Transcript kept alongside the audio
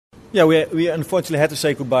Yeah, we unfortunately had to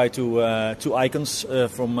say goodbye to two icons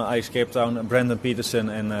from Ajax Cape Town, Brandon Petersen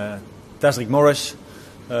and Tashreeq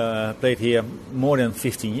played here more than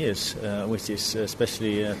 15 years, which is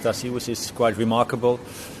especially Tashi, which is quite remarkable.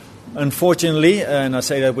 Unfortunately, and I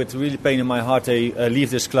say that with really pain in my heart, they leave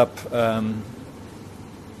this club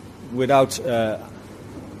without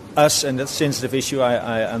us, and that's a sensitive issue.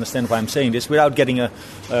 I understand why I'm saying this, without getting a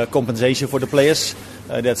compensation for the players.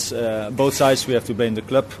 That's both sides. We have to blame the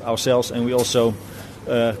club, ourselves, and we also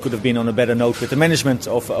could have been on a better note with the management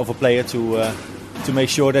of a player to make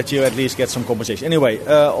sure that you at least get some compensation. Anyway,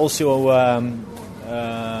 also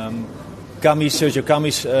Sirgio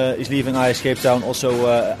Kammies is leaving Ajax Cape Town, also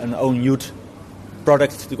an own youth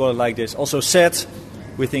product, to call it like this. Also sad.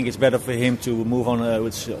 We think it's better for him to move on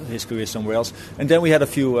with his career somewhere else. And then we had a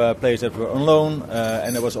few players that were on loan,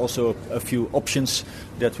 and there was also a few options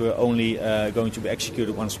that were only going to be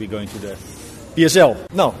executed once we go into the PSL.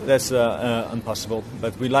 No, that's impossible.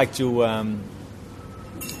 But we like to,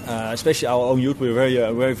 especially our own youth,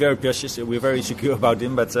 we're very precious. We're very secure about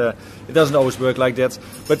them, but it doesn't always work like that.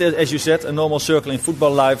 But as you said, a normal circle in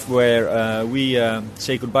football life where we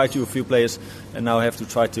say goodbye to a few players and now have to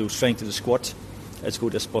try to strengthen the squad as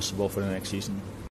good as possible for the next season.